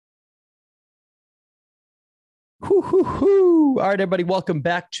Woo-hoo-hoo. All right, everybody, welcome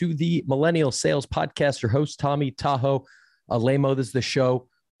back to the Millennial Sales Podcast. Your host, Tommy Tahoe Alemo. This is the show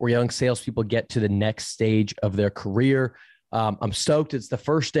where young salespeople get to the next stage of their career. I'm stoked. It's the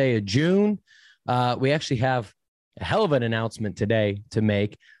first day of June. We actually have a hell of an announcement today to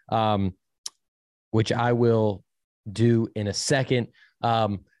make, which I will do in a second.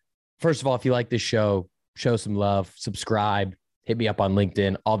 First of all, if you like this show, show some love, subscribe, hit me up on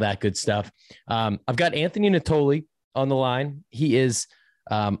LinkedIn, all that good stuff. I've got Anthony Natoli on the line. He is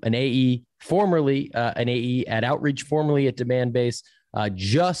an AE, formerly an AE at Outreach, formerly at Demandbase,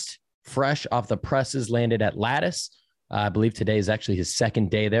 just fresh off the presses, landed at Lattice. I believe today is actually his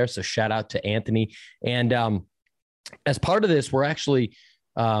second day there. So shout out to Anthony. And as part of this, we're actually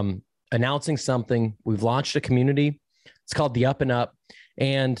announcing something. We've launched a community. It's called The Up and Up.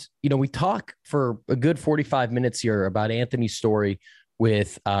 And, you know, we talk for a good 45 minutes here about Anthony's story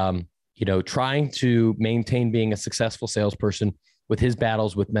with, you know, trying to maintain being a successful salesperson with his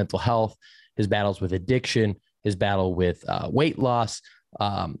battles with mental health, his battles with addiction, his battle with weight loss,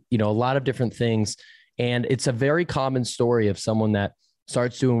 you know, a lot of different things. And it's a very common story of someone that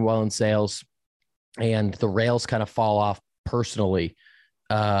starts doing well in sales and the rails kind of fall off personally,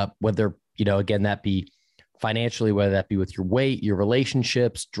 whether, you know, again, that be financially, whether that be with your weight, your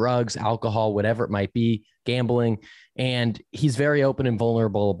relationships, drugs, alcohol, whatever it might be, gambling. And he's very open and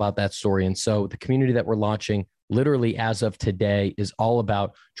vulnerable about that story. And so the community that we're launching literally as of today is all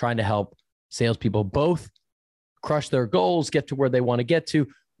about trying to help salespeople both crush their goals, get to where they want to get to,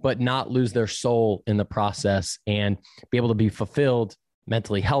 but not lose their soul in the process and be able to be fulfilled,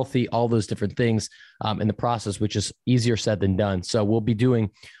 mentally healthy, all those different things in the process, which is easier said than done. So we'll be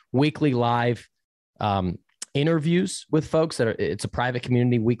doing weekly live interviews with folks it's a private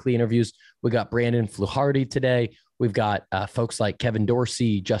community, weekly interviews. We got Brandon Fluharty today. We've got folks like Kevin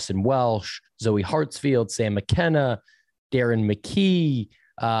Dorsey, Justin Welsh, Zoe Hartsfield, Sam McKenna, Darren McKee,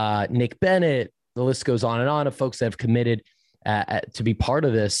 Nick Bennett. The list goes on and on of folks that have committed to be part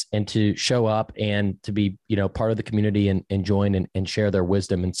of this and to show up and to be, you know, part of the community and join and share their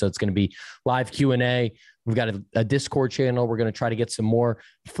wisdom. And so it's going to be live Q&A. We've got a Discord channel. We're going to try to get some more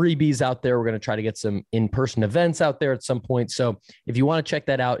freebies out there. We're going to try to get some in-person events out there at some point. So if you want to check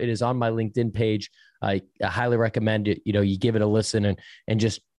that out, it is on my LinkedIn page. I highly recommend it. You know, you give it a listen and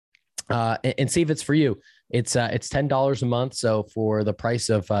just and see if it's for you. It's $10 a month. So for the price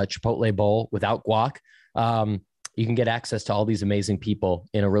of Chipotle bowl without guac, you can get access to all these amazing people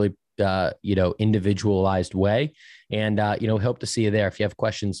in a really, you know, individualized way. And, you know, hope to see you there. If you have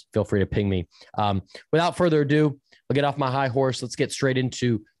questions, feel free to ping me. Without further ado, I'll get off my high horse. Let's get straight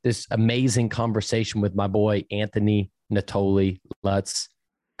into this amazing conversation with my boy, Anthony Natoli. Let's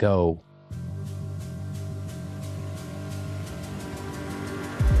go.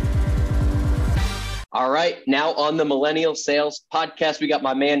 All right. Now on the Millennial Sales Podcast, we got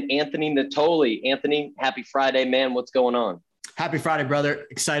my man, Anthony Natoli. Anthony, happy Friday, man. What's going on? Happy Friday, brother.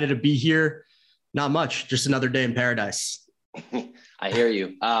 Excited to be here. Not much, just another day in paradise. I hear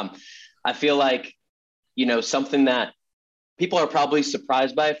you. I feel like, you know, something that people are probably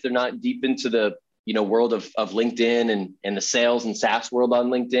surprised by if they're not deep into the, you know, world of LinkedIn and the sales and SaaS world on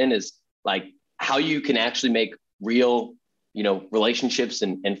LinkedIn is like how you can actually make real, you know, relationships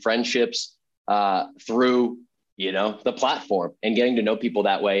and friendships through, you know, the platform and getting to know people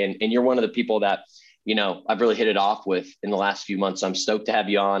that way. And you're one of the people that, you know, I've really hit it off with in the last few months. So I'm stoked to have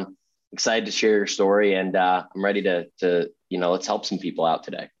you on, excited to share your story. And I'm ready to, you know, let's help some people out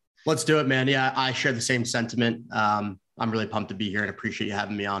today. Let's do it, man. Yeah, I share the same sentiment. I'm really pumped to be here and appreciate you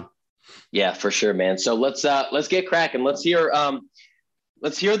having me on. Yeah, for sure, man. So let's get cracking. Let's hear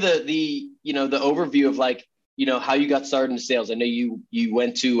the, you know, the overview of like, you know, how you got started in sales. I know you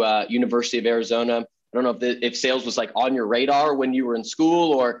went to University of Arizona. I don't know if sales was like on your radar when you were in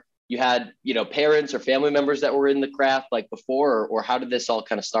school, or you had, you know, parents or family members that were in the craft like before, or how did this all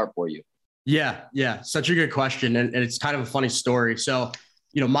kind of start for you? Yeah. Such a good question. And it's kind of a funny story. So,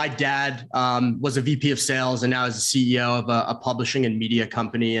 you know, my dad was a VP of sales and now is the CEO of a publishing and media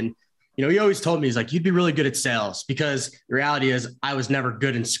company. And, you know, he always told me, he's like, you'd be really good at sales, because the reality is I was never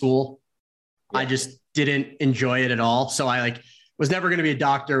good in school. Yeah. I just didn't enjoy it at all. So I was never going to be a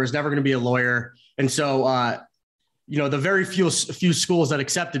doctor, was never going to be a lawyer. And so, you know, the very few schools that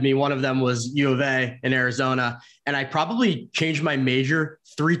accepted me, one of them was U of A in Arizona. And I probably changed my major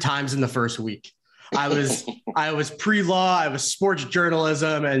 3 times in the first week. I was pre-law, I was sports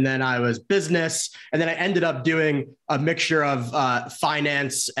journalism, and then I was business. And then I ended up doing a mixture of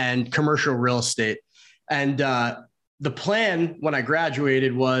finance and commercial real estate. And the plan when I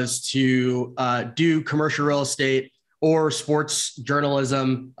graduated was to do commercial real estate or sports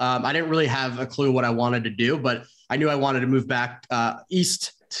journalism. I didn't really have a clue what I wanted to do, but I knew I wanted to move back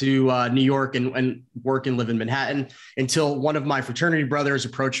east to New York and work and live in Manhattan until one of my fraternity brothers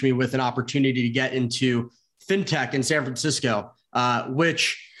approached me with an opportunity to get into fintech in San Francisco,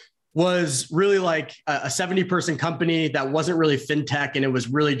 which was really like a 70-person company that wasn't really fintech. And it was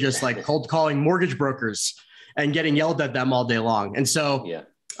really just like cold calling mortgage brokers and getting yelled at them all day long. And so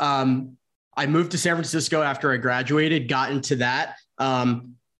I moved to San Francisco after I graduated, got into that.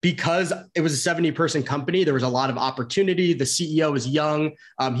 Because it was a 70-person company, there was a lot of opportunity. The CEO was young.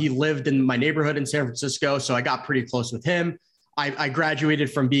 He lived in my neighborhood in San Francisco. So I got pretty close with him. I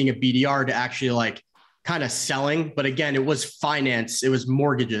graduated from being a BDR to actually like kind of selling. But again, it was finance. It was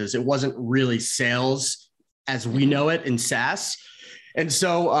mortgages. It wasn't really sales as we know it in SaaS. And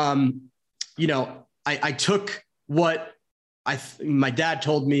so, I took what my dad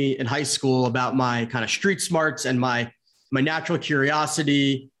told me in high school about my kind of street smarts and my natural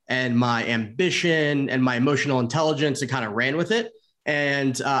curiosity and my ambition and my emotional intelligence and kind of ran with it.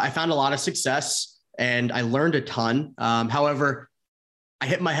 And I found a lot of success and I learned a ton. However, I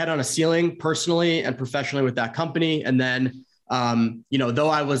hit my head on a ceiling personally and professionally with that company. And then, though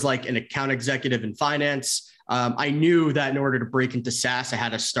I was like an account executive in finance, I knew that in order to break into SaaS, I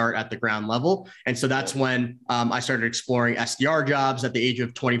had to start at the ground level. And so that's when I started exploring SDR jobs at the age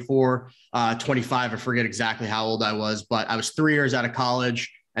of 24, 25. I forget exactly how old I was, but I was 3 years out of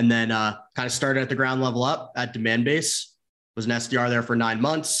college and then kind of started at the ground level up at Demandbase, was an SDR there for 9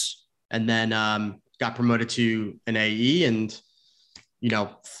 months and then got promoted to an AE. And,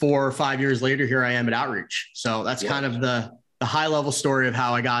 4 or 5 years later, here I am at Outreach. So that's kind of the high level story of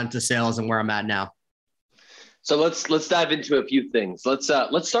how I got into sales and where I'm at now. So let's dive into a few things. Let's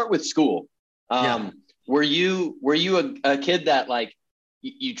start with school. Were you a kid that like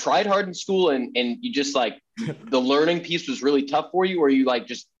you tried hard in school and you just like the learning piece was really tough for you, or you like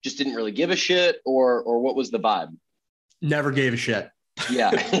just didn't really give a shit, or what was the vibe? Never gave a shit.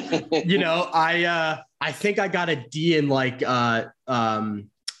 Yeah. I think I got a D in like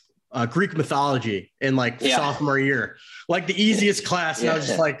Greek mythology in like sophomore year, like the easiest class. And I was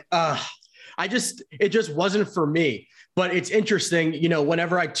just like, it just wasn't for me. But it's interesting,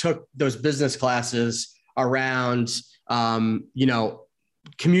 whenever I took those business classes around,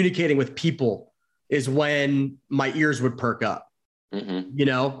 communicating with people is when my ears would perk up.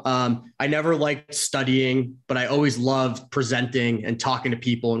 Mm-hmm. I never liked studying, but I always loved presenting and talking to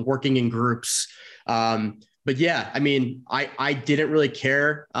people and working in groups. But yeah, I mean, I didn't really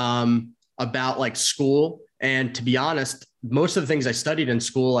care about like school. And to be honest, most of the things I studied in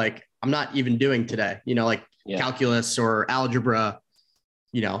school, like I'm not even doing today, calculus or algebra,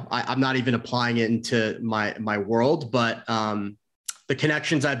 I'm not even applying it into my world, but the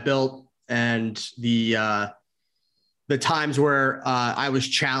connections I built and the times where I was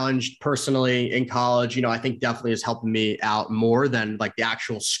challenged personally in college, I think definitely is helping me out more than like the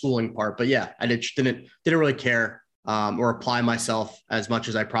actual schooling part. But yeah, I just didn't really care or apply myself as much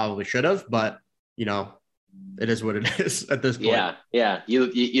as I probably should have. But, it is what it is at this point. Yeah.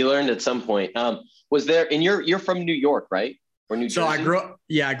 You learned at some point. Was there, and you're from New York, right? Or New Jersey? So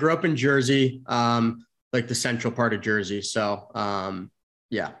I grew up in Jersey, like the central part of Jersey. So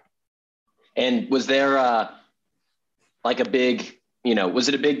yeah. And was there like a big, was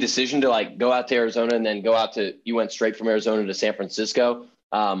it a big decision to like go out to Arizona and then you went straight from Arizona to San Francisco?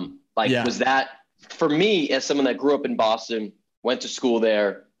 Was that, for me, as someone that grew up in Boston, went to school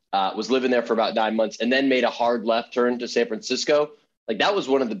there, was living there for about 9 months and then made a hard left turn to San Francisco. Like that was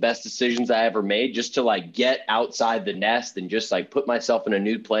one of the best decisions I ever made, just to like get outside the nest and just like put myself in a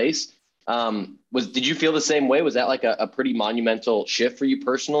new place. Did you feel the same way? Was that like a pretty monumental shift for you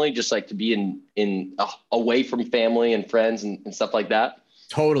personally? Just like to be away from family and friends and stuff like that?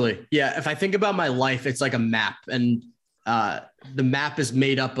 Totally. Yeah. If I think about my life, it's like a map, and the map is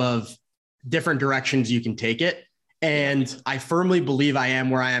made up of different directions you can take it. And I firmly believe I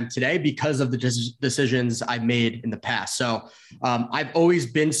am where I am today because of the decisions I've made in the past. So I've always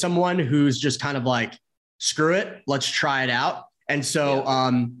been someone who's just kind of like, screw it, let's try it out. And so,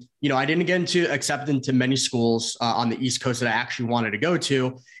 I didn't get accepted into many schools on the East Coast that I actually wanted to go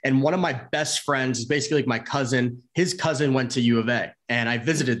to. And one of my best friends is basically like my cousin. His cousin went to U of A and I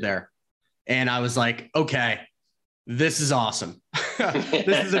visited there. And I was like, okay, this is awesome.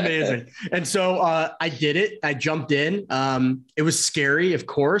 This is amazing. And so I did it. I jumped in. It was scary, of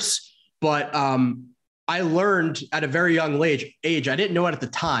course, but I learned at a very young age. I didn't know it at the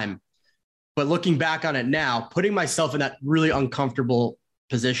time, but looking back on it now, putting myself in that really uncomfortable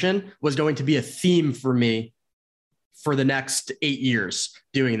position was going to be a theme for me for the next 8 years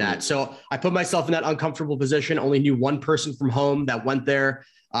doing that. So I put myself in that uncomfortable position, only knew one person from home that went there,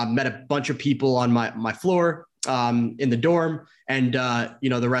 met a bunch of people on my floor in the dorm, and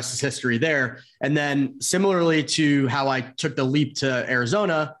the rest is history there. And then similarly to how I took the leap to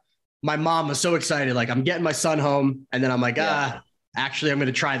Arizona, my mom was so excited, like, I'm getting my son home. And then I'm like, actually, I'm going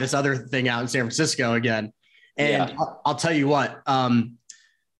to try this other thing out in San Francisco again. And I'll tell you what,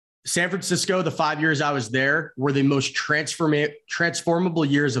 San Francisco, the 5 years I was there were the most transformable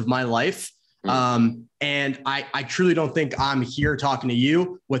years of my life. And I truly don't think I'm here talking to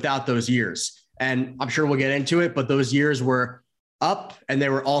you without those years. And I'm sure we'll get into it, but those years were up and they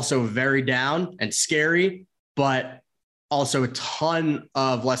were also very down and scary, but also a ton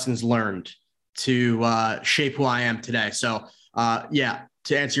of lessons learned to shape who I am today. So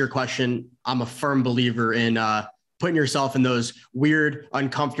to answer your question, I'm a firm believer in putting yourself in those weird,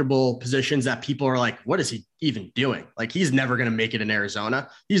 uncomfortable positions that people are like, what is he even doing? Like, he's never going to make it in Arizona.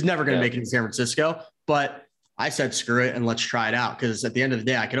 He's never going to make it in San Francisco. But I said, screw it, and let's try it out. Because at the end of the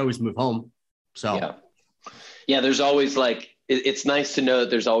day, I could always move home. So there's always it's nice to know that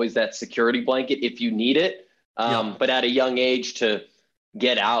there's always that security blanket if you need it. But at a young age to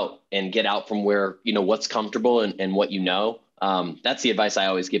get out from where, what's comfortable and what, that's the advice I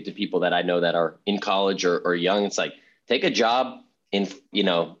always give to people that I know that are in college or young. It's like, take a job in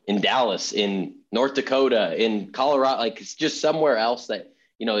Dallas, in North Dakota, in Colorado, like it's just somewhere else that,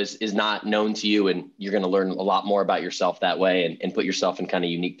 is not known to you. And you're going to learn a lot more about yourself that way and put yourself in kind of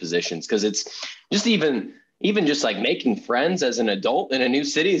unique positions. Cause it's just even just like making friends as an adult in a new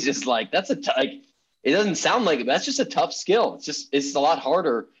city is just like, it doesn't sound like it, but that's just a tough skill. It's a lot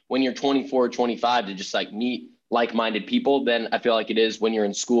harder when you're 24 or 25 to just like meet like-minded people than I feel like it is when you're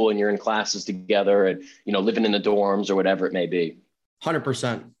in school and you're in classes together and, living in the dorms or whatever it may be.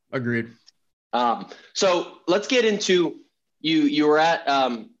 100% agreed. So let's get into you were at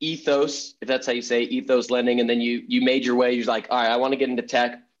Ethos, if that's how you say Ethos Lending. And then you made your way. You're like, all right, I want to get into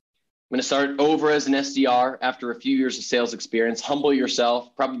tech. I'm going to start over as an SDR after a few years of sales experience, humble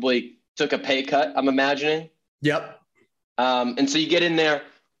yourself, probably took a pay cut, I'm imagining. Yep. And so you get in there.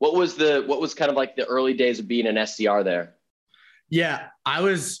 What was kind of like the early days of being an SDR there? Yeah, I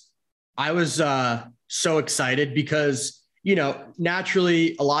was so excited because,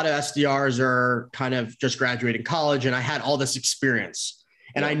 naturally a lot of SDRs are kind of just graduating college, and I had all this experience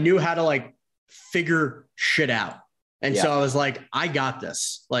and I knew how to like figure shit out. And so I was like, I got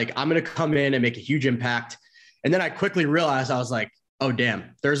this. Like, I'm going to come in and make a huge impact. And then I quickly realized, I was like, oh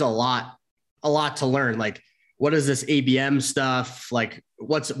damn, there's a lot to learn. Like, what is this ABM stuff? Like,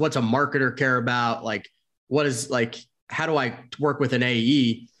 what's a marketer care about? Like, what is like, how do I work with an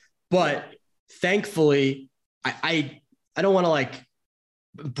AE? But thankfully, I don't want to like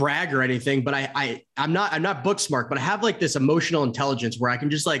brag or anything, but I'm not book smart, but I have like this emotional intelligence where I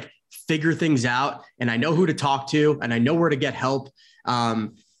can just like figure things out, and I know who to talk to, and I know where to get help.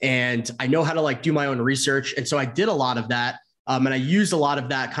 And I know how to like do my own research. And so I did a lot of that. And I used a lot of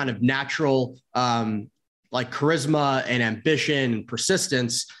that kind of natural, like charisma and ambition and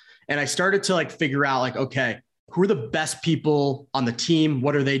persistence. And I started to like figure out like, okay, who are the best people on the team?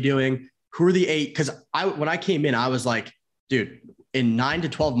 What are they doing? Who are the eight? Cause when I came in, I was like, dude, in 9 to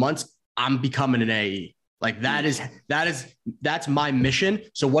 12 months, I'm becoming an AE. Like that's my mission.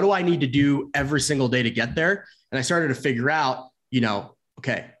 So what do I need to do every single day to get there? And I started to figure out,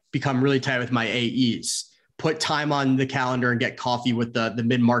 okay, become really tight with my AEs, put time on the calendar and get coffee with the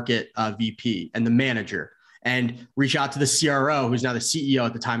mid-market VP and the manager, and reach out to the CRO, who's now the CEO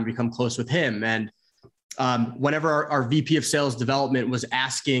at the time, and become close with him. And whenever our VP of sales development was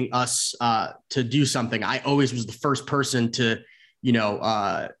asking us to do something, I always was the first person to,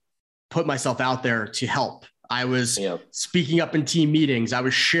 put myself out there to help. I was speaking up in team meetings. I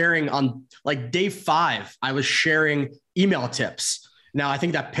was sharing on like day 5, I was sharing email tips. Now, I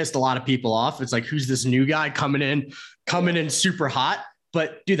think that pissed a lot of people off. It's like, who's this new guy coming in super hot?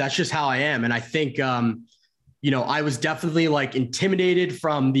 But dude, that's just how I am. And I think, I was definitely like intimidated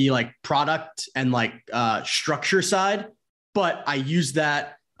from the like product and like structure side, but I used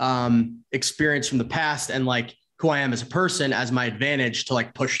that experience from the past and like who I am as a person as my advantage to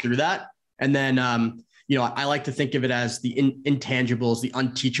like push through that. And then, I like to think of it as the intangibles, the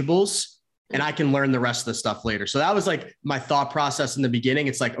unteachables, and I can learn the rest of the stuff later. So that was like my thought process in the beginning.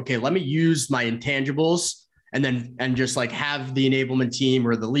 It's like, okay, let me use my intangibles and just like have the enablement team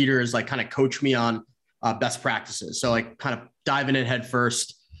or the leaders like kind of coach me on best practices. So like kind of diving in head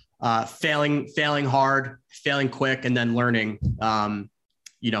first, failing hard, failing quick, and then learning,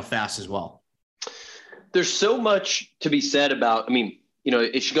 fast as well. There's so much to be said about,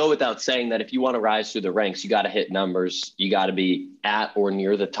 it should go without saying that if you want to rise through the ranks, you got to hit numbers. You got to be at or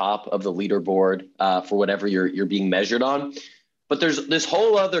near the top of the leaderboard for whatever you're being measured on. But there's this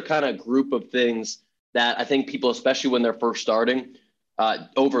whole other kind of group of things that I think people, especially when they're first starting,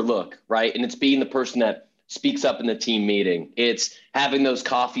 overlook, right? And it's being the person that speaks up in the team meeting. It's having those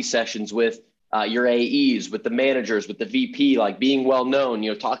coffee sessions with your AEs, with the managers, with the VP, like being well known,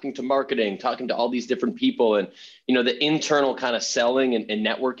 talking to marketing, talking to all these different people, and, the internal kind of selling and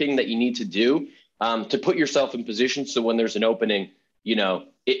networking that you need to do to put yourself in position. So when there's an opening,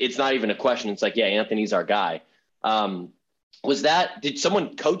 it's not even a question. It's like, yeah, Anthony's our guy. Did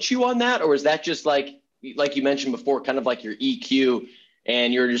someone coach you on that? Or was that just like you mentioned before, kind of like your EQ,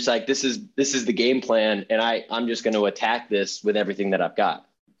 and you're just like, this is the game plan, and I'm just going to attack this with everything that I've got?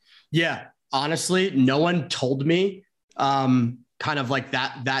 Yeah. Honestly, no one told me kind of like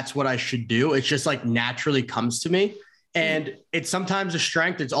that's what I should do. It's just like naturally comes to me. And it's sometimes a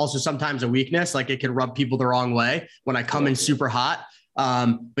strength. It's also sometimes a weakness. Like it can rub people the wrong way when I come in super hot.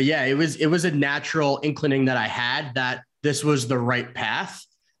 But yeah, it was a natural inclining that I had that this was the right path.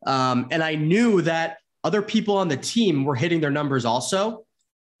 And I knew that other people on the team were hitting their numbers also.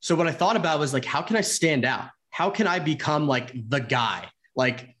 So what I thought about was like, how can I stand out? How can I become like the guy,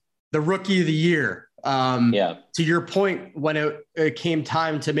 like the rookie of the year? To your point, when it came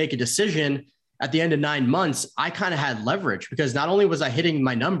time to make a decision at the end of 9 months, I kind of had leverage because not only was I hitting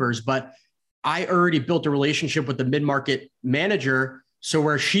my numbers, but I already built a relationship with the mid-market manager. So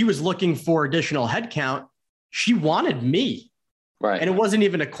where she was looking for additional headcount, she wanted me. Right. And it wasn't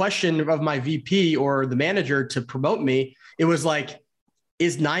even a question of my VP or the manager to promote me. It was like,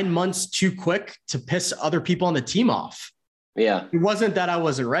 is 9 months too quick to piss other people on the team off? Yeah. It wasn't that I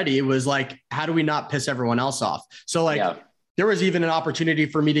wasn't ready. It was like, how do we not piss everyone else off? So there was even an opportunity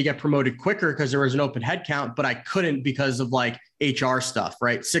for me to get promoted quicker because there was an open headcount, but I couldn't because of like HR stuff,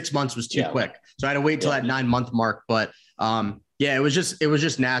 right? 6 months was too quick. So I had to wait till that 9 month mark. But it was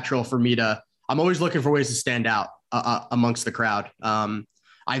just natural for me I'm always looking for ways to stand out amongst the crowd.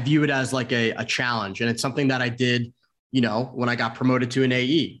 I view it as like a challenge, and it's something that I did, when I got promoted to an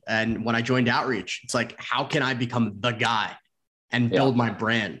AE and when I joined Outreach. It's like, how can I become the guy and build my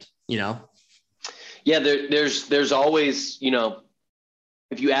brand, Yeah, there's always,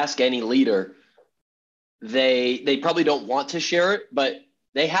 if you ask any leader, they probably don't want to share it, but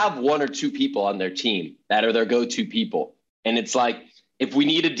they have 1 or 2 people on their team that are their go-to people. And it's like, if we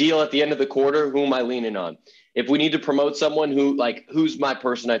need a deal at the end of the quarter, who am I leaning on? If we need to promote someone, who's my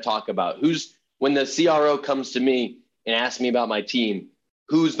person I talk about? When the CRO comes to me and asks me about my team,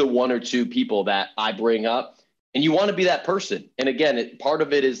 who's the 1 or 2 people that I bring up? And you want to be that person. And again, part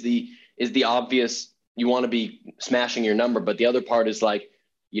of it is the obvious. You want to be smashing your number, but the other part is like,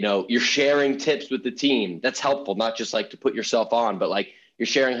 you're sharing tips with the team. That's helpful, not just like to put yourself on, but like you're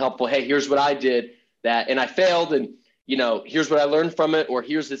sharing helpful. Hey, here's what I did and I failed, and here's what I learned from it, or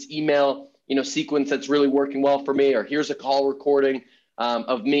here's this email, sequence that's really working well for me, or here's a call recording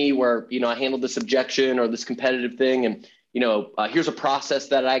of me where I handled this objection or this competitive thing, and here's a process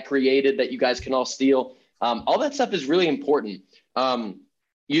that I created that you guys can all steal. All that stuff is really important.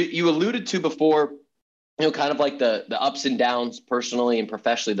 You alluded to before, kind of like the ups and downs personally and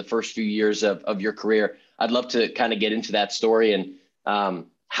professionally the first few years of your career. I'd love to kind of get into that story and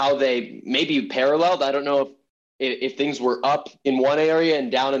how they maybe paralleled. I don't know if things were up in one area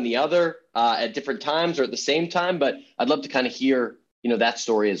and down in the other at different times or at the same time, but I'd love to kind of hear, that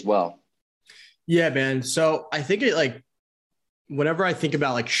story as well. Yeah, man. So I think whenever I think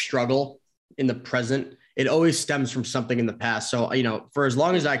about like struggle in the present, it always stems from something in the past. So, for as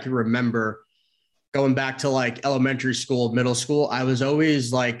long as I can remember, going back to like elementary school, middle school, I was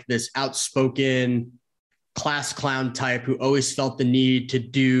always like this outspoken class clown type who always felt the need to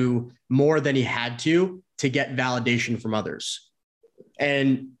do more than he had to get validation from others.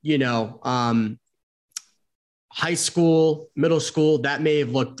 And, high school, middle school, that may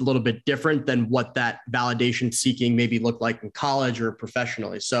have looked a little bit different than what that validation seeking maybe looked like in college or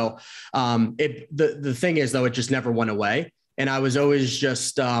professionally. So the thing is, though, it just never went away. And I was always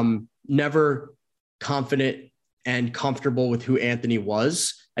just never confident and comfortable with who Anthony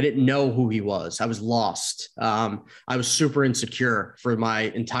was. I didn't know who he was. I was lost. I was super insecure for my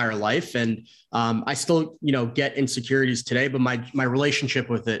entire life. And I still, get insecurities today, but my relationship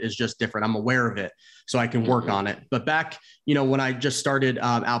with it is just different. I'm aware of it, so I can work on it. But back, when I just started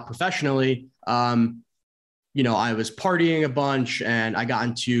out professionally, I was partying a bunch and I got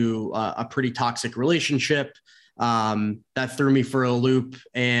into a pretty toxic relationship that threw me for a loop.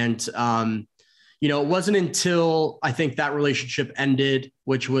 And, it wasn't until I think that relationship ended,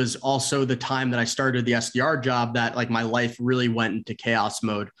 which was also the time that I started the SDR job, that like my life really went into chaos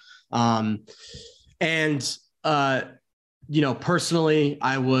mode. Personally,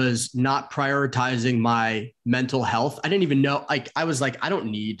 I was not prioritizing my mental health. I didn't even know, like, I was like, I don't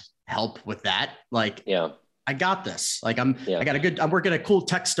need help with that. Like, I got this. Like, I'm working at a cool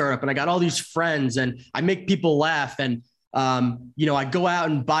tech startup and I got all these friends and I make people laugh. And, I go out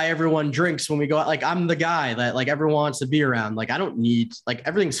and buy everyone drinks when we go out. Like, I'm the guy that like everyone wants to be around. Like, I don't need, like,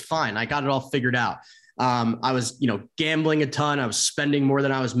 everything's fine. I got it all figured out. I was, gambling a ton. I was spending more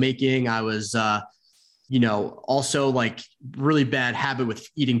than I was making. I was, also like really bad habit with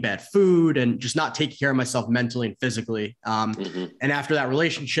eating bad food and just not taking care of myself mentally and physically. And after that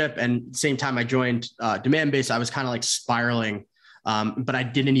relationship and same time I joined Demandbase, I was kind of like spiraling, but I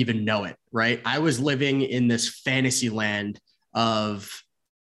didn't even know it. Right. I was living in this fantasy land of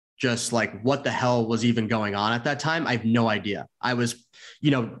just like, what the hell was even going on at that time? I have no idea. I was,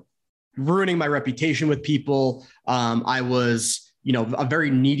 ruining my reputation with people. I was, a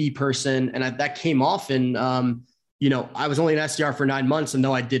very needy person. And that came off in, I was only an SDR for 9 months. And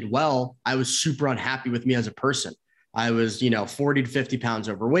though I did well, I was super unhappy with me as a person. I was, 40 to 50 pounds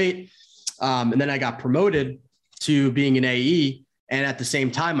overweight. And then I got promoted to being an AE. And at the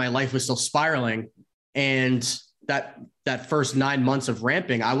same time, my life was still spiraling. And that first 9 months of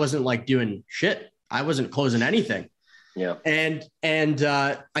ramping, I wasn't like doing shit. I wasn't closing anything. Yeah. And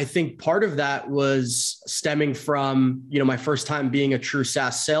I think part of that was stemming from, my first time being a true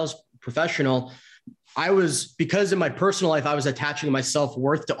SaaS sales professional. Because in my personal life, I was attaching my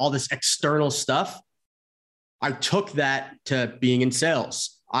self-worth to all this external stuff. I took that to being in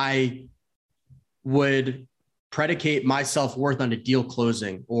sales. I would predicate my self-worth on a deal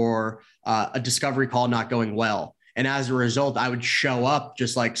closing or a discovery call not going well. And as a result, I would show up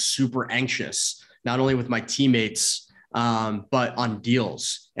just like super anxious, not only with my teammates, but on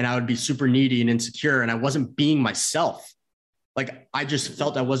deals. And I would be super needy and insecure and I wasn't being myself. Like, I just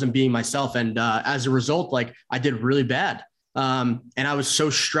felt I wasn't being myself. And as a result, like I did really bad. And I was so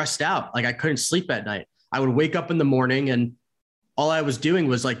stressed out. Like I couldn't sleep at night. I would wake up in the morning and all I was doing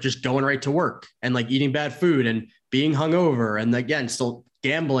was like just going right to work and like eating bad food and being hungover. And again, still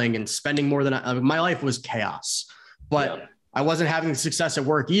gambling and spending more than my life was chaos, but I wasn't having success at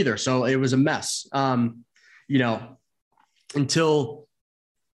work either. So it was a mess. Until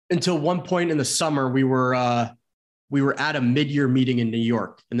one point in the summer, we were at a mid-year meeting in New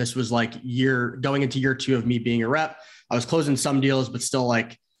York. And this was like going into year 2 of me being a rep. I was closing some deals, but still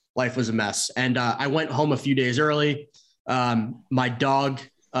like life was a mess. And I went home a few days early. My dog,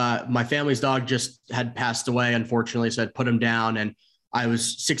 my family's dog just had passed away, unfortunately. So I'd put him down and I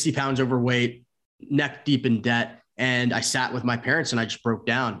was 60 pounds overweight, neck deep in debt. And I sat with my parents and I just broke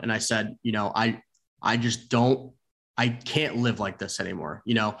down. And I said, I can't live like this anymore.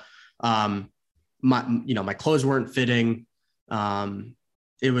 My clothes weren't fitting.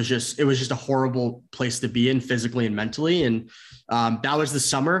 It was just a horrible place to be in physically and mentally. And that was the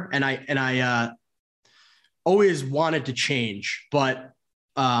summer. And I always wanted to change, but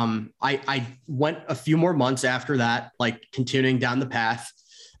I went a few more months after that, like continuing down the path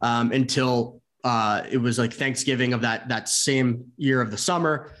until it was like Thanksgiving of that same year of the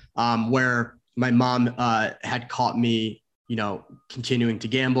summer, where my mom had caught me, continuing to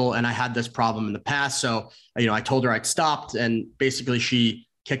gamble. And I had this problem in the past. So, I told her I'd stopped and basically she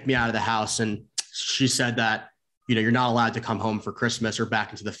kicked me out of the house. And she said that, you're not allowed to come home for Christmas or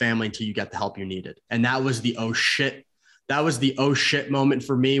back into the family until you get the help you needed. And that was the oh shit moment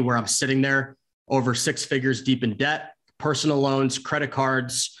for me, where I'm sitting there over 6 figures deep in debt, personal loans, credit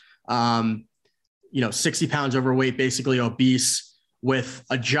cards, 60 pounds overweight, basically obese, with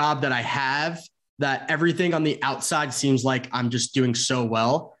a job that I have that everything on the outside seems like I'm just doing so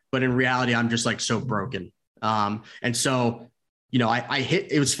well, but in reality, I'm just like so broken. And so,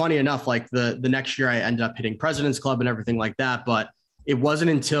 it was funny enough, like the next year I ended up hitting President's Club and everything like that. But it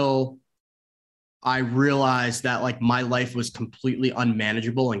wasn't until I realized that like my life was completely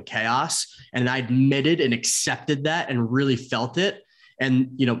unmanageable and chaos. And I admitted and accepted that and really felt it.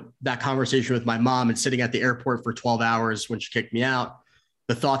 And, that conversation with my mom and sitting at the airport for 12 hours when she kicked me out,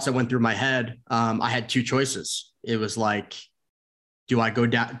 the thoughts that went through my head, I had 2 choices. It was like, do I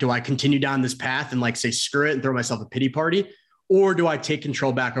continue down this path and like say, screw it and throw myself a pity party? Or do I take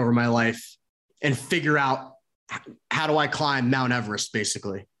control back over my life and figure out how do I climb Mount Everest,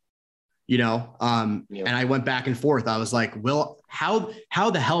 basically, And I went back and forth. I was like, how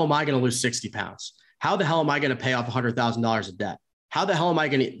the hell am I going to lose 60 pounds? How the hell am I going to pay off $100,000 of debt? How the hell am I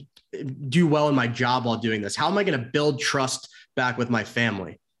going to do well in my job while doing this? How am I going to build trust back with my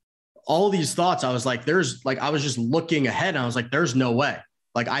family? all these thoughts, I was like, I was just looking ahead and I was like, there's no way.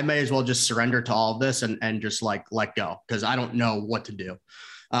 Like, I may as well just surrender to all of this and just like let go, because I don't know what to do.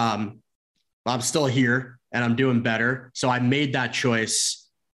 I'm still here and I'm doing better. So I made that choice.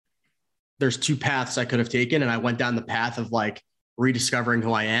 There's two paths I could have taken, and I went down the path of like rediscovering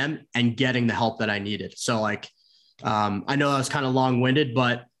who I am and getting the help that I needed. So like, I know that was kind of long-winded,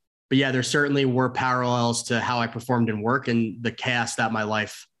 but yeah, there certainly were parallels to how I performed in work and the chaos that my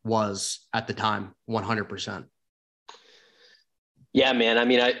life was at the time. 100%. Yeah, man. I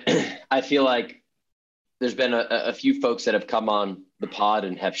mean, I feel like there's been a few folks that have come on the pod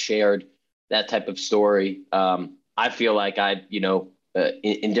and have shared that type of story. I feel like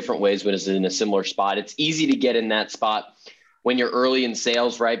in different ways was in a similar spot. It's easy to get in that spot when you're early in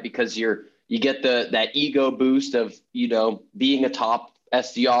sales, right? Because you get that ego boost of, being a top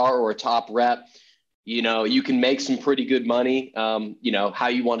SDR or a top rep. You can make some pretty good money. How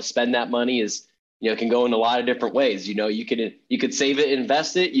you want to spend that money is, can go in a lot of different ways. You could save it,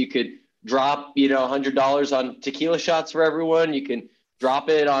 invest it. You could drop, $100 on tequila shots for everyone. You can drop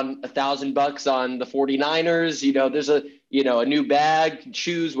it on $1,000 on the 49ers. There's a new bag,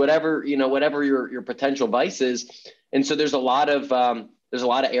 shoes, whatever your potential vice is. And so there's a lot of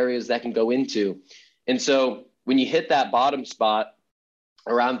areas that can go into. And so when you hit that bottom spot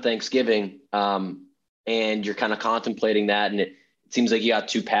around Thanksgiving, and you're kind of contemplating that, and it seems like you got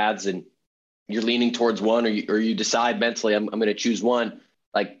two paths and you're leaning towards one, or you decide mentally, I'm going to choose one.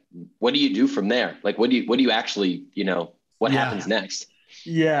 Like, what do you do from there? Like, what do you actually, what happens next?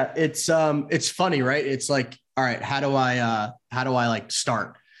 Yeah. It's funny, right? It's like, all right, how do I like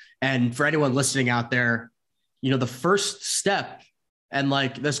start? And for anyone listening out there, the first step, and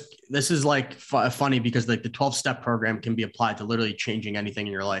like this is like funny because like the 12-step program can be applied to literally changing anything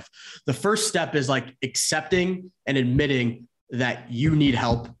in your life. The first step is like accepting and admitting that you need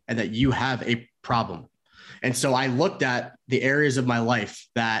help and that you have a problem. And so I looked at the areas of my life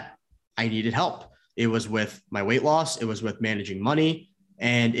that I needed help. It was with my weight loss, it was with managing money,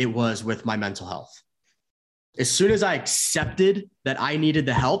 and it was with my mental health. As soon as I accepted that I needed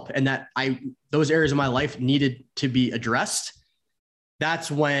the help and that those areas of my life needed to be addressed, that's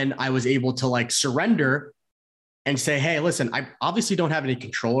when I was able to like surrender and say, hey, listen, I obviously don't have any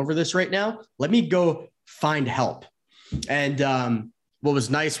control over this right now. Let me go find help. And what was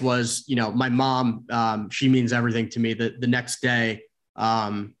nice was, my mom, she means everything to me. The next day,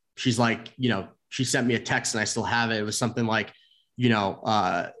 she's like, she sent me a text and I still have it. It was something like, you're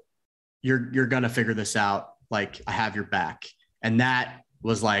going to figure this out. Like, I have your back. And that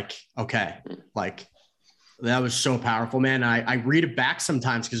was like, okay, like that was so powerful, man. I read it back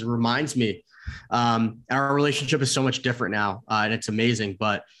sometimes because it reminds me, our relationship is so much different now. And it's amazing,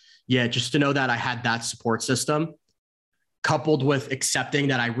 but yeah, just to know that I had that support system coupled with accepting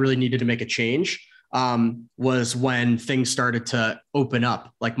that I really needed to make a change, was when things started to open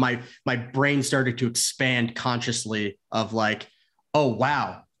up. Like my brain started to expand consciously of like, oh,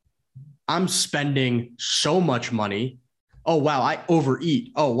 wow, I'm spending so much money. Oh, wow, I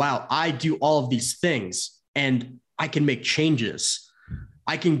overeat. Oh, wow, I do all of these things and I can make changes.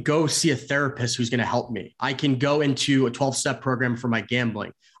 I can go see a therapist who's going to help me. I can go into a 12-step program for my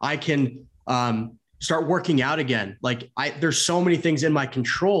gambling. I can start working out again. Like there's so many things in my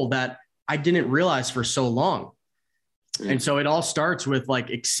control that I didn't realize for so long. And so it all starts with like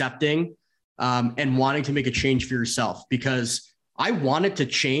accepting and wanting to make a change for yourself, because I wanted to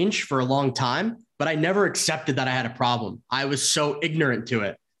change for a long time, but I never accepted that I had a problem. I was so ignorant to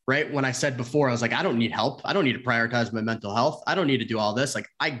it, right? When I said before, I was like, I don't need help. I don't need to prioritize my mental health. I don't need to do all this. Like,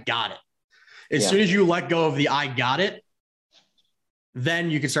 I got it. As soon as you let go of the I got it, then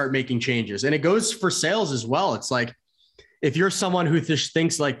you can start making changes. And it goes for sales as well. It's like, if you're someone who just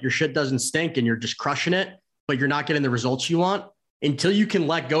thinks like your shit doesn't stink and you're just crushing it, but you're not getting the results you want, until you can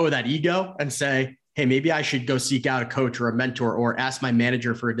let go of that ego and say, hey, maybe I should go seek out a coach or a mentor, or ask my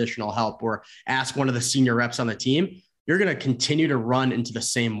manager for additional help, or ask one of the senior reps on the team, you're going to continue to run into the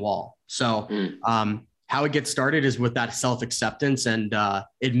same wall. So how it gets started is with that self-acceptance and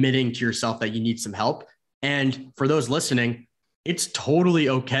admitting to yourself that you need some help. And for those listening, it's totally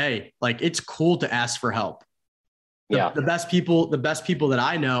okay. Like, it's cool to ask for help. The best people that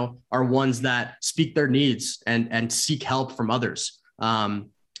I know are ones that speak their needs and seek help from others.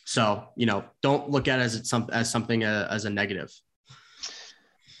 So, don't look at it as something as a negative.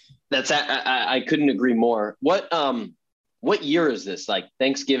 I couldn't agree more. What year is this? Like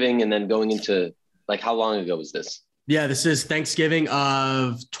Thanksgiving, and then going into like, how long ago was this? Yeah, this is Thanksgiving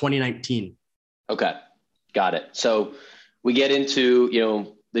of 2019. Okay. Got it. So we get into,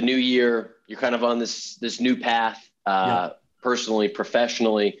 the new year, you're kind of on this new path, personally,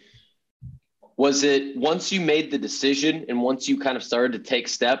 professionally. Was it once you made the decision and once you kind of started to take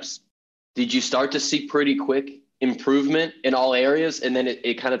steps, did you start to see pretty quick improvement in all areas? And then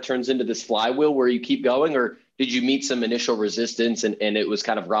it kind of turns into this flywheel where you keep going, or did you meet some initial resistance and it was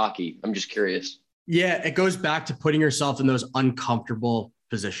kind of rocky? I'm just curious. Yeah, it goes back to putting yourself in those uncomfortable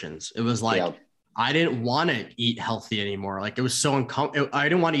positions. It was like, I didn't want to eat healthy anymore. Like it was so uncomfortable. I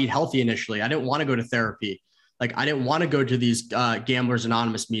didn't want to eat healthy initially. I didn't want to go to therapy. Like I didn't want to go to these Gamblers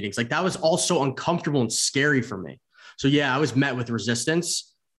Anonymous meetings. Like that was all so uncomfortable and scary for me. So yeah, I was met with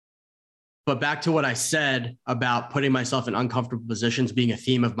resistance. But back to what I said about putting myself in uncomfortable positions being a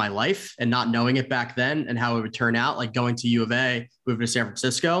theme of my life and not knowing it back then and how it would turn out, like going to U of A, moving to San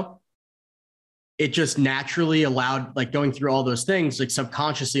Francisco, it just naturally allowed, like going through all those things, like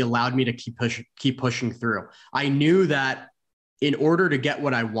subconsciously allowed me to keep pushing through. I knew that in order to get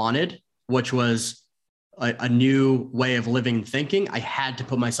what I wanted, which was a new way of living and thinking, I had to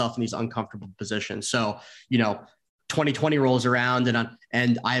put myself in these uncomfortable positions. So, 2020 rolls around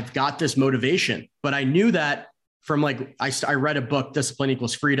and I've got this motivation, but I knew that from like, I read a book, Discipline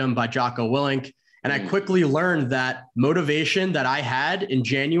Equals Freedom by Jocko Willink. And I quickly learned that motivation that I had in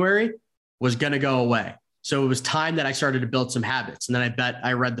January was going to go away. So it was time that I started to build some habits. And then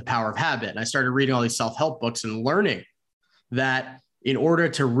I read The Power of Habit and I started reading all these self-help books and learning that in order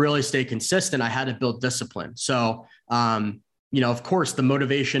to really stay consistent, I had to build discipline. So, of course the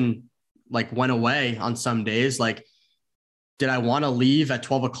motivation like went away on some days. Like, did I want to leave at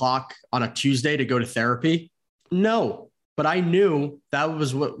 12 o'clock on a Tuesday to go to therapy? No, but I knew that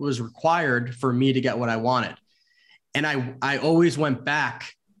was what was required for me to get what I wanted. And I always went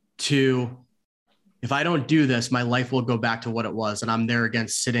back to, if I don't do this, my life will go back to what it was. And I'm there again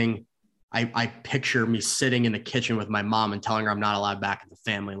sitting. I picture me sitting in the kitchen with my mom and telling her I'm not allowed back in the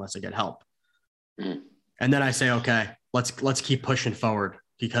family unless I get help. Mm. And then I say, okay, let's keep pushing forward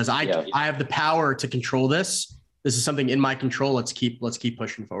because I have the power to control this. This is something in my control. Let's keep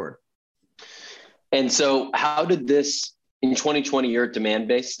pushing forward. And so how did this in 2020, you're at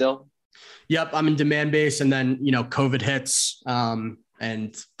demand-based still? Yep. I'm in demand-based and then, COVID hits.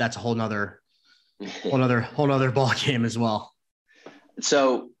 And that's a whole nother ball game as well.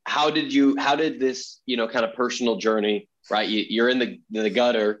 So how did this, kind of personal journey, right? You're in the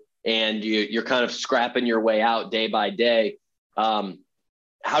gutter and you're kind of scrapping your way out day by day.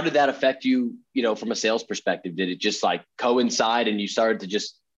 How did that affect you, from a sales perspective? Did it just like coincide and you started to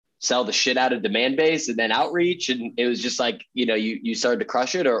just sell the shit out of demand base and then outreach? And it was just like, you started to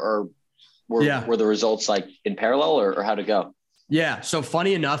crush it or were the results like in parallel or how'd it go? Yeah. So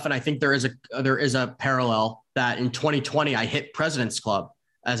funny enough, and I think there is a parallel that in 2020, I hit President's Club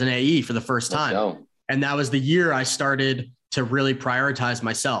as an AE for the first time. And that was the year I started to really prioritize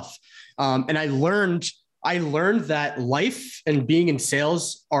myself. And I learned that life and being in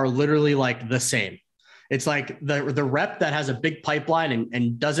sales are literally like the same. It's like the rep that has a big pipeline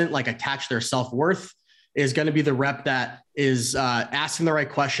and doesn't like attach their self-worth is going to be the rep that is asking the right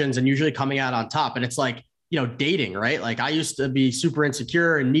questions and usually coming out on top. And it's like, dating, right? Like I used to be super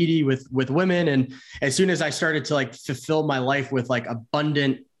insecure and needy with women. And as soon as I started to like fulfill my life with like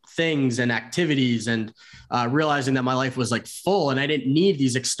abundant things and activities and realizing that my life was like full and I didn't need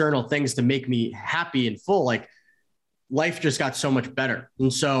these external things to make me happy and full, like life just got so much better.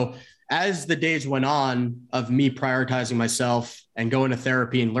 And so as the days went on of me prioritizing myself and going to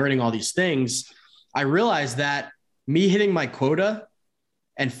therapy and learning all these things, I realized that me hitting my quota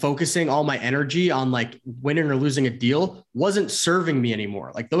and focusing all my energy on like winning or losing a deal wasn't serving me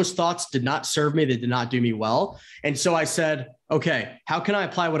anymore. Like those thoughts did not serve me. They did not do me well. And so I said, okay, how can I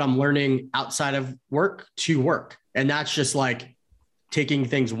apply what I'm learning outside of work to work? And that's just like taking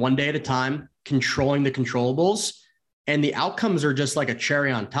things one day at a time, controlling the controllables, and the outcomes are just like a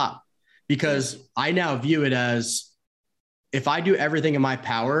cherry on top because I now view it as if I do everything in my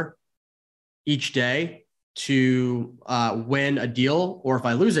power each day to win a deal, or if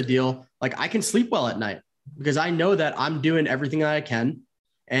I lose a deal, like I can sleep well at night because I know that I'm doing everything that I can.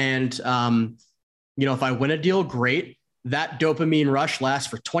 And, if I win a deal, great. That dopamine rush lasts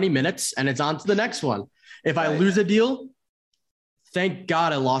for 20 minutes and it's on to the next one. If I lose a deal, thank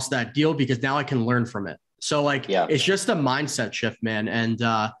God I lost that deal because now I can learn from it. So it's just a mindset shift, man. And,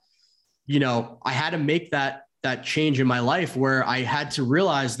 I had to make that change in my life where I had to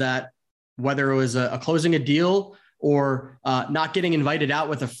realize that whether it was a closing a deal or not getting invited out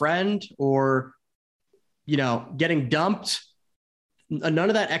with a friend or, getting dumped, none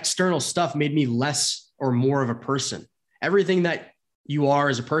of that external stuff made me less or more of a person. Everything that you are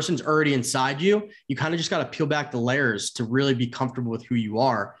as a person is already inside you. You kind of just got to peel back the layers to really be comfortable with who you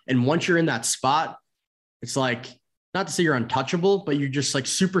are. And once you're in that spot, it's like, not to say you're untouchable, but you're just like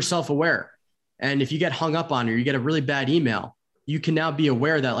super self-aware. And if you get hung up on it, or you get a really bad email, you can now be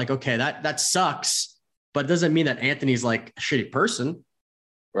aware that like, okay, that sucks, but it doesn't mean that Anthony's like a shitty person.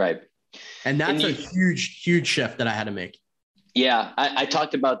 Right. And that's a huge, huge shift that I had to make. Yeah. I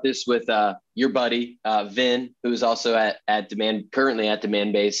talked about this with your buddy, Vin, who's also currently at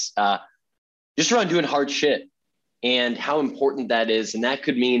Demandbase, just around doing hard shit and how important that is. And that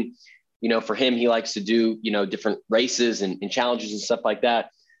could mean, for him, he likes to do, different races and challenges and stuff like that.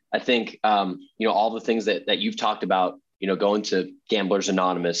 I think, all the things that you've talked about, going to Gamblers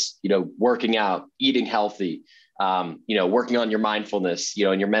Anonymous, working out, eating healthy, working on your mindfulness,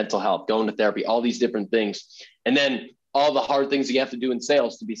 and your mental health, going to therapy, all these different things. And then all the hard things you have to do in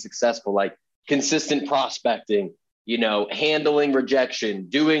sales to be successful, like consistent prospecting, handling rejection,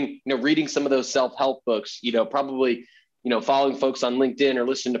 doing, reading some of those self-help books, probably, following folks on LinkedIn or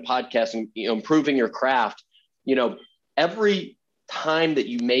listening to podcasts and, improving your craft. Every time that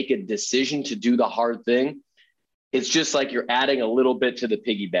you make a decision to do the hard thing, it's just like you're adding a little bit to the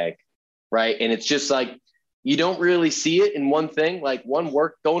piggy bank, right? And it's just like, you don't really see it in one thing, like one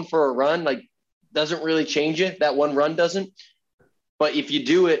work going for a run, like doesn't really change it. That one run doesn't. But if you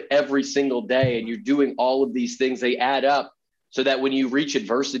do it every single day and you're doing all of these things, they add up so that when you reach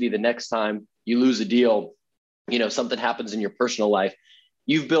adversity the next time you lose a deal, something happens in your personal life,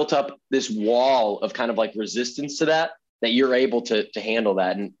 you've built up this wall of kind of like resistance to that you're able to handle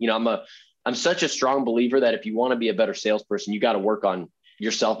that. And, I'm such a strong believer that if you want to be a better salesperson, you got to work on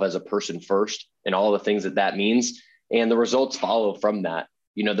yourself as a person first and all the things that means. And the results follow from that.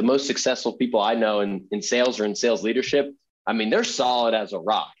 The most successful people I know in sales or in sales leadership, I mean, they're solid as a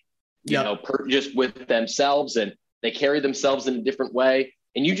rock, just with themselves, and they carry themselves in a different way.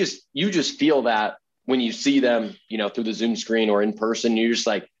 And you just feel that when you see them, through the Zoom screen or in person. You're just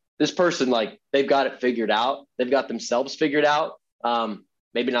like, this person, like, they've got it figured out. They've got themselves figured out.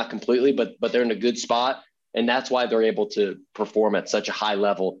 Maybe not completely, but they're in a good spot. And that's why they're able to perform at such a high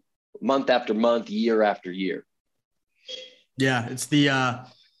level month after month, year after year. Yeah. It's the,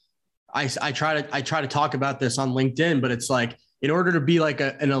 I try to talk about this on LinkedIn, but it's like, in order to be like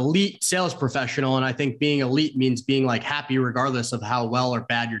an elite sales professional, and I think being elite means being like happy regardless of how well or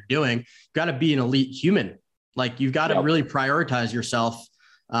bad you're doing, you got to be an elite human. Like, you've got to really prioritize yourself,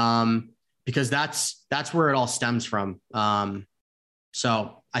 because that's where it all stems from.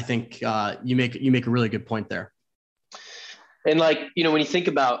 So I think you make a really good point there. And like, when you think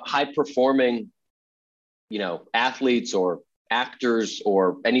about high performing, athletes or actors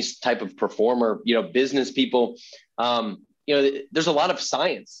or any type of performer, business people, there's a lot of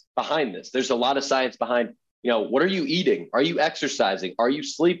science behind this. There's a lot of science behind, what are you eating? Are you exercising? Are you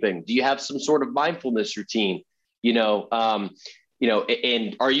sleeping? Do you have some sort of mindfulness routine? And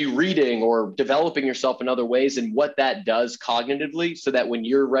are you reading or developing yourself in other ways, and what that does cognitively, so that when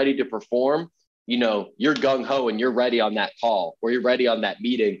you're ready to perform, you're gung ho and you're ready on that call, or you're ready on that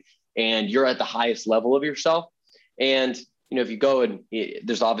meeting, and you're at the highest level of yourself. And, if you go and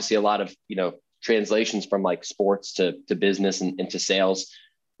there's obviously a lot of, translations from like sports to business and to sales,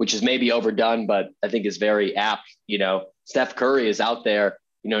 which is maybe overdone, but I think is very apt. Steph Curry is out there,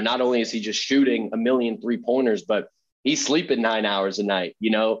 not only is he just shooting 1 million 3-pointers, but he's sleeping 9 hours a night.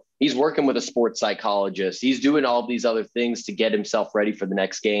 He's working with a sports psychologist. He's doing all these other things to get himself ready for the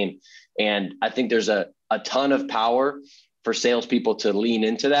next game. And I think there's a ton of power for salespeople to lean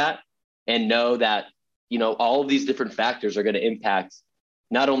into that and know that, all of these different factors are going to impact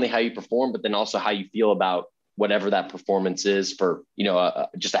not only how you perform, but then also how you feel about whatever that performance is for,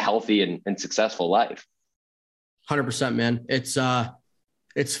 just a healthy and successful life. 100%, man. It's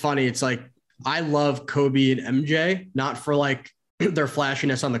funny. It's like, I love Kobe and MJ, not for like their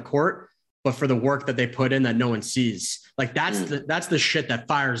flashiness on the court, but for the work that they put in that no one sees. Like, that's the shit that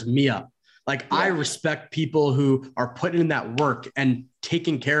fires me up. Like, I respect people who are putting in that work and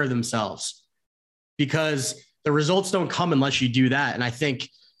taking care of themselves, because the results don't come unless you do that. And I think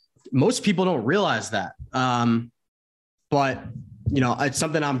most people don't realize that. But it's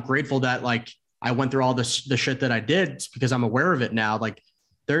something I'm grateful that, like, I went through all the shit that I did, because I'm aware of it now. Like,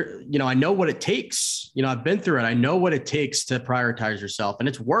 I know what it takes. I've been through it. I know what it takes to prioritize yourself, and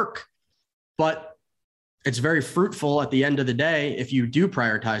it's work, but it's very fruitful at the end of the day if you do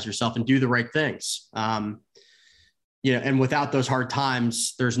prioritize yourself and do the right things. And without those hard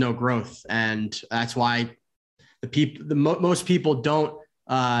times, there's no growth. And that's why most people don't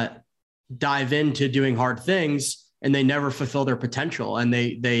dive into doing hard things, and they never fulfill their potential. And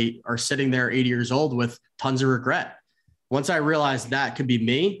they are sitting there 80 years old with tons of regret. Once I realized that could be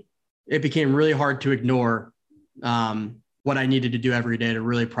me, it became really hard to ignore what I needed to do every day to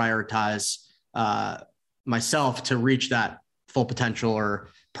really prioritize myself to reach that full potential, or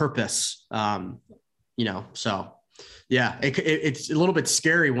purpose. So yeah, it's a little bit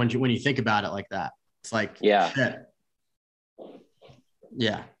scary when you think about it like that. It's like, shit.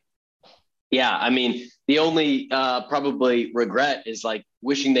 Yeah. Yeah. I mean, the only probably regret is like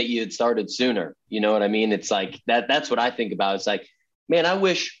wishing that you had started sooner. You know what I mean? It's like that's what I think about. It's like, man, I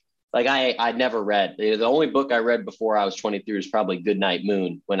wish like I'd never read. The only book I read before I was 23 was probably Goodnight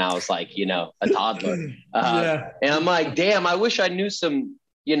Moon when I was like, a toddler. And I'm like, damn, I wish I knew some,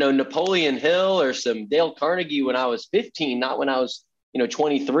 Napoleon Hill or some Dale Carnegie when I was 15, not when I was,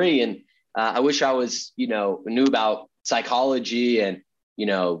 23. And I wish I was, knew about psychology and,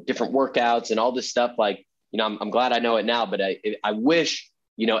 different workouts and all this stuff. Like, I'm glad I know it now, but I wish,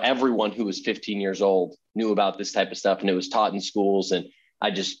 everyone who was 15 years old knew about this type of stuff and it was taught in schools. And I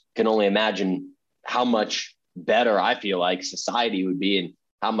just can only imagine how much better I feel like society would be and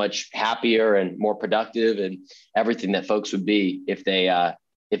how much happier and more productive and everything that folks would be if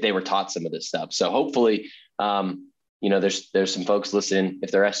they were taught some of this stuff. So hopefully, there's some folks listening,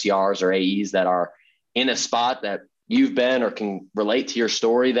 if they're SDRs or AEs that are in a spot that you've been or can relate to your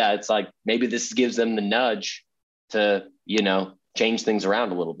story, that it's like, maybe this gives them the nudge to, change things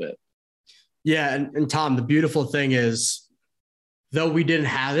around a little bit. Yeah. And Tom, the beautiful thing is, though we didn't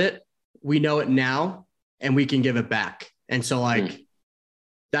have it, we know it now and we can give it back. And so like,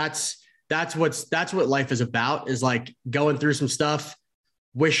 that's what life is about, is like going through some stuff,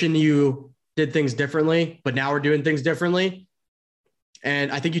 wishing you did things differently, but now we're doing things differently.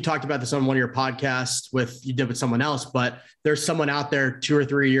 And I think you talked about this on one of your podcasts you did with someone else, but there's someone out there 2 or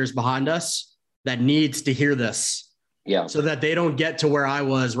 3 years behind us that needs to hear this. Yeah. So that they don't get to where I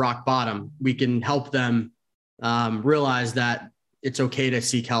was, rock bottom. We can help them realize that it's okay to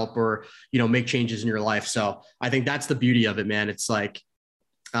seek help or, make changes in your life. So I think that's the beauty of it, man. It's like,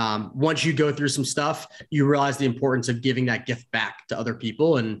 once you go through some stuff, you realize the importance of giving that gift back to other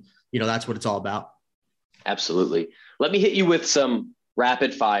people. And, that's what it's all about. Absolutely. Let me hit you with some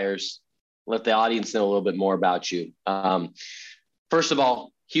rapid fires. Let the audience know a little bit more about you. First of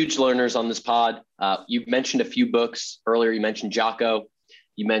all, huge learners on this pod. You mentioned a few books earlier. You mentioned Jocko.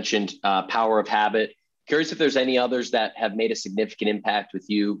 You mentioned Power of Habit. Curious if there's any others that have made a significant impact with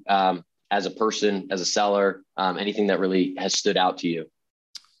you as a person, as a seller, anything that really has stood out to you.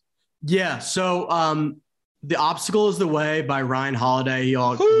 Yeah. So The Obstacle is the Way by Ryan Holiday.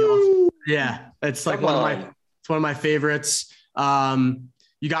 It's like one of my favorites.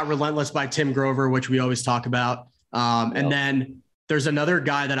 You got Relentless by Tim Grover, which we always talk about. And then there's another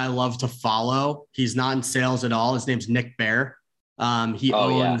guy that I love to follow. He's not in sales at all. His name's Nick Bare. He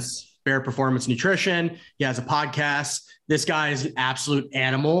owns Bare Performance Nutrition. He has a podcast. This guy is an absolute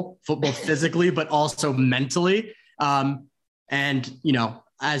animal, both physically, but also mentally.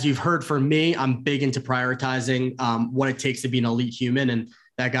 As you've heard from me, I'm big into prioritizing what it takes to be an elite human. And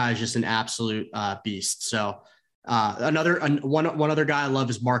that guy is just an absolute beast. So one other guy I love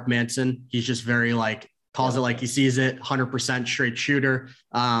is Mark Manson. He's just very calls it like he sees it, 100% straight shooter.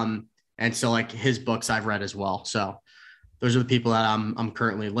 And so his books I've read as well. So those are the people that I'm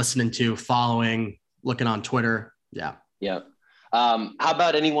currently listening to, following, looking on Twitter. Yeah. Yeah. How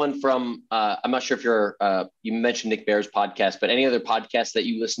about anyone from, I'm not sure if you mentioned Nick Bare's podcast, but any other podcasts that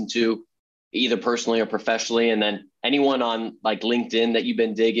you listen to either personally or professionally? And then anyone on LinkedIn that you've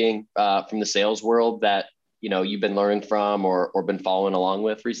been digging from the sales world that, you've been learning from or been following along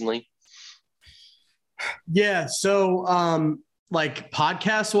with recently? Yeah. So,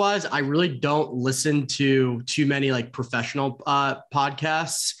 podcast wise, I really don't listen to too many professional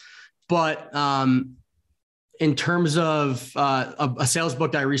podcasts, but in terms of a sales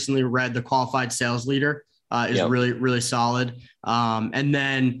book that I recently read, The Qualified Sales Leader is really, really solid. And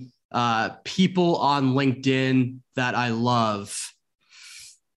then people on LinkedIn that I love,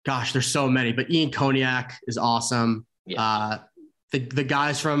 gosh, there's so many, but Ian Koniak is awesome. Yeah. The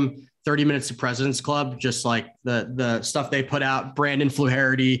guys from 30 Minutes to President's Club, just the stuff they put out. Brandon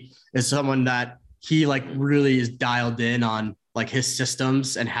Fluharity is someone that he really is dialed in on his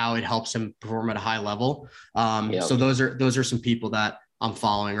systems and how it helps him perform at a high level. So those are some people that I'm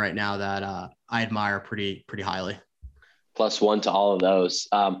following right now that I admire pretty highly. +1 to all of those.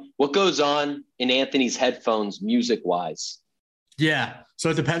 What goes on in Anthony's headphones music wise? Yeah. So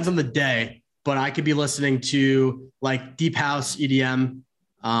it depends on the day, but I could be listening to deep house, EDM.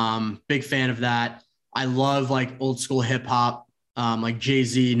 Big fan of that. I love old school hip hop,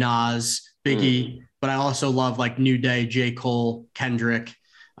 Jay-Z, Nas, Biggie, but I also love New Day, J. Cole, Kendrick.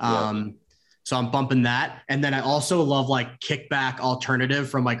 So I'm bumping that. And then I also love kickback alternative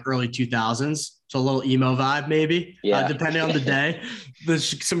from early 2000s. So a little emo vibe, maybe, depending on the day.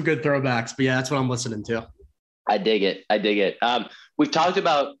 There's some good throwbacks, but yeah, that's what I'm listening to. I dig it. I dig it. We've talked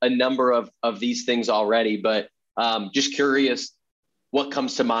about a number of these things already, but just curious, what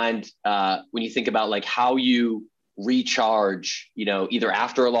comes to mind when you think about like how you recharge, you know, either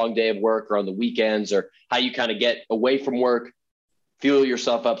after a long day of work or on the weekends, or how you kind of get away from work, fuel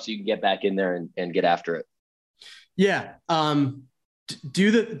yourself up so you can get back in there and get after it. Yeah.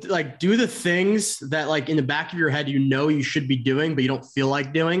 Do the things that like in the back of your head, you know, you should be doing, but you don't feel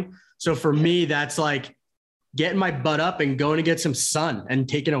like doing. So for me, that's like getting my butt up and going to get some sun and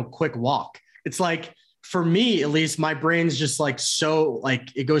taking a quick walk. It's like, for me, at least, my brain's just like, so like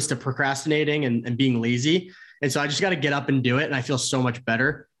it goes to procrastinating and being lazy. And so I just got to get up and do it. And I feel so much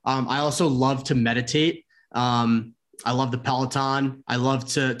better. I also love to meditate. I love the Peloton. I love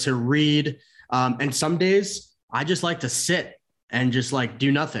to read. And some days I just like to sit and just like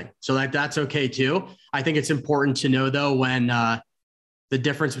do nothing. So that's okay too. I think it's important to know though, when the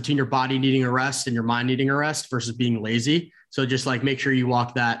difference between your body needing a rest and your mind needing a rest versus being lazy. So just like make sure you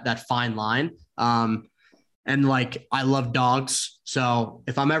walk that fine line. And like, I love dogs. So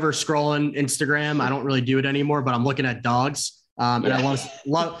if I'm ever scrolling Instagram, I don't really do it anymore, but I'm looking at dogs. And I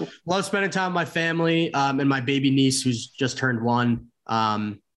love spending time with my family and my baby niece who's just turned 1.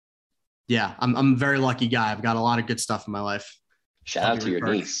 I'm a very lucky guy. I've got a lot of good stuff in my life. Shout out to your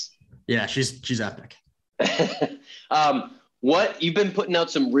niece. Yeah, she's epic. What you've been putting out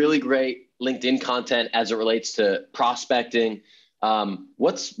some really great LinkedIn content as it relates to prospecting.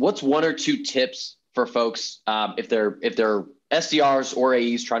 What's 1 or 2 tips for folks if they're SDRs or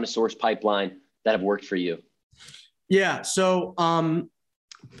AEs trying to source pipeline that have worked for you? Yeah. So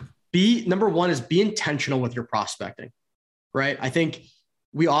number 1 is be intentional with your prospecting, right? I think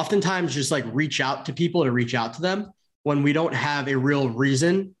we oftentimes just like reach out to people to reach out to them when we don't have a real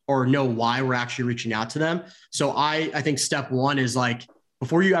reason or know why we're actually reaching out to them. So I think step 1 is like,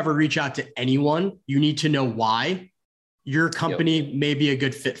 before you ever reach out to anyone, you need to know why your company may be a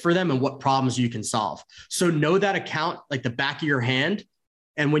good fit for them and what problems you can solve. So know that account like the back of your hand.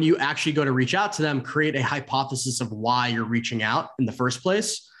 And when you actually go to reach out to them, create a hypothesis of why you're reaching out in the first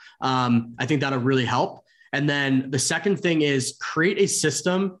place. I think that'll really help. And then the second thing is create a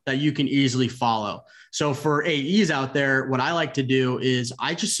system that you can easily follow. So for AEs out there, what I like to do is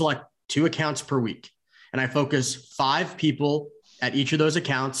I just select 2 accounts per week and I focus 5 people at each of those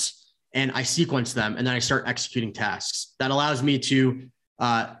accounts and I sequence them and then I start executing tasks. That allows me to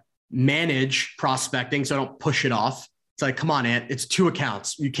manage prospecting so I don't push it off. It's like, come on, Ant, it's 2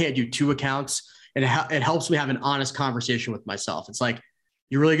 accounts. You can't do 2 accounts. And it helps me have an honest conversation with myself. It's like,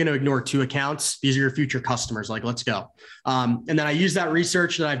 you're really going to ignore 2 accounts. These are your future customers. Like, let's go. And then I use that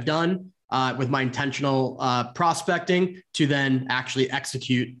research that I've done with my intentional prospecting to then actually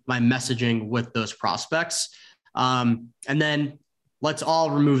execute my messaging with those prospects. And then let's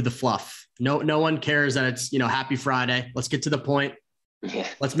all remove the fluff. No one cares that it's, happy Friday. Let's get to the point. Yeah.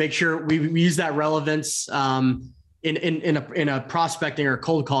 Let's make sure we use that relevance in a prospecting or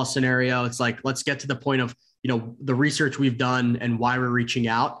cold call scenario. It's like, let's get to the point of, the research we've done and why we're reaching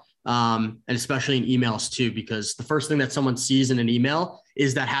out. And especially in emails too, because the first thing that someone sees in an email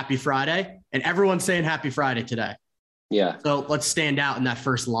is that happy Friday, and everyone's saying happy Friday today. Yeah. So let's stand out in that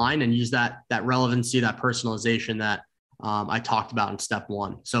first line and use that relevancy, that personalization that I talked about in step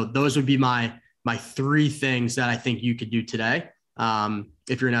 1. So those would be my 3 things that I think you could do today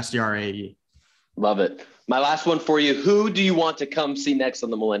if you're an SDR AE. Love it. My last one for you. Who do you want to come see next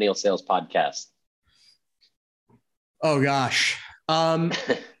on the Millennial Sales Podcast? Oh, gosh.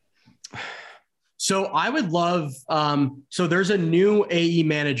 So I would love, so there's a new AE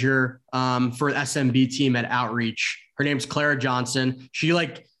manager for SMB team at Outreach. Her name's Clara Johnson. She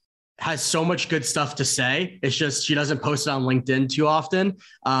has so much good stuff to say. It's just, she doesn't post it on LinkedIn too often,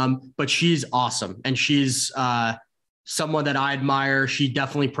 but she's awesome. And she's someone that I admire. She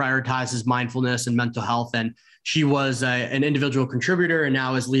definitely prioritizes mindfulness and mental health. And she was an individual contributor and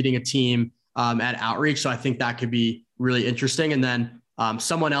now is leading a team at Outreach. So I think that could be really interesting. And then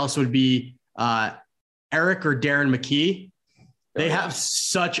someone else would be Eric or Darren McKee. They have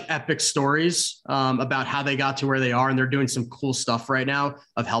such epic stories about how they got to where they are, and they're doing some cool stuff right now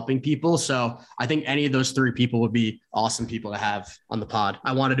of helping people. So I think any of those 3 people would be awesome people to have on the pod.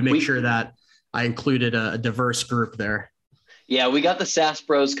 I wanted to make sure that I included a diverse group there. Yeah, we got the SaaS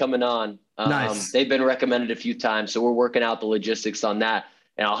Bros coming on. Nice. They've been recommended a few times, so we're working out the logistics on that.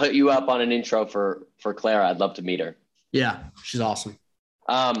 And I'll hit you up on an intro for Clara. I'd love to meet her. Yeah, she's awesome.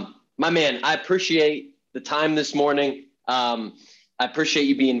 My man, I appreciate the time this morning. I appreciate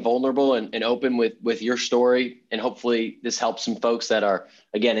you being vulnerable and open with your story. And hopefully this helps some folks that are,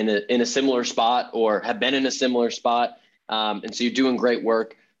 again, in a similar spot or have been in a similar spot. And so you're doing great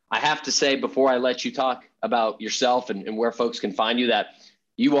work. I have to say, before I let you talk about yourself and where folks can find you, that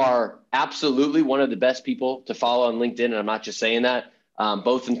you are absolutely one of the best people to follow on LinkedIn. And I'm not just saying that,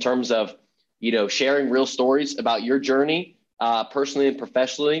 both in terms of, sharing real stories about your journey, personally and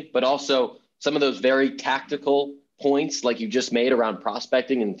professionally, but also some of those very tactical points like you just made around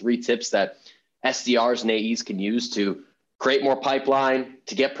prospecting and 3 tips that SDRs and AEs can use to create more pipeline,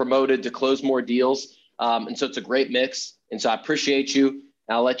 to get promoted, to close more deals. And so it's a great mix. And so I appreciate you.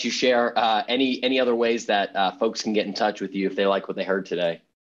 And I'll let you share any other ways that folks can get in touch with you if they like what they heard today.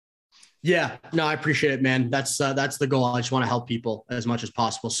 Yeah, no, I appreciate it, man. That's the goal. I just want to help people as much as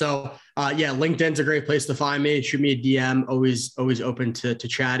possible. So LinkedIn's a great place to find me. Shoot me a DM, always open to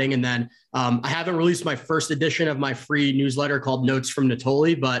chatting. And then I haven't released my first edition of my free newsletter called Notes from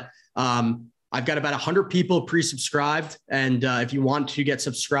Natoli, but I've got about 100 people pre-subscribed. And if you want to get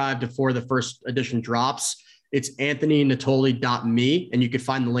subscribed before the first edition drops, it's anthonynatoli.me. And you can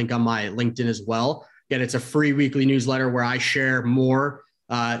find the link on my LinkedIn as well. Again, it's a free weekly newsletter where I share more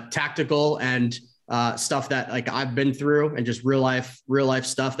tactical and stuff that like I've been through and just real life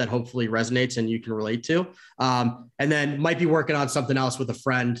stuff that hopefully resonates and you can relate to. And then might be working on something else with a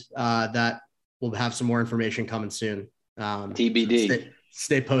friend that will have some more information coming soon. TBD. So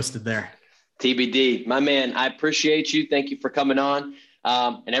stay posted there. TBD. My man, I appreciate you. Thank you for coming on.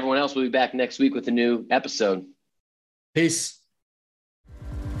 And everyone else will be back next week with a new episode. Peace.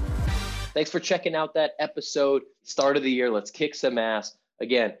 Thanks for checking out that episode. Start of the year. Let's kick some ass.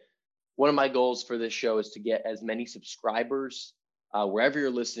 Again, one of my goals for this show is to get as many subscribers wherever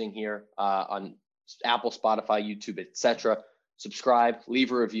you're listening here on Apple, Spotify, YouTube, etc. Subscribe,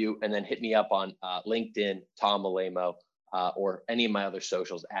 leave a review, and then hit me up on LinkedIn, Tom Alaimo, or any of my other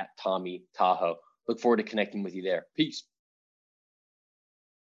socials at Tommy Tahoe. Look forward to connecting with you there. Peace.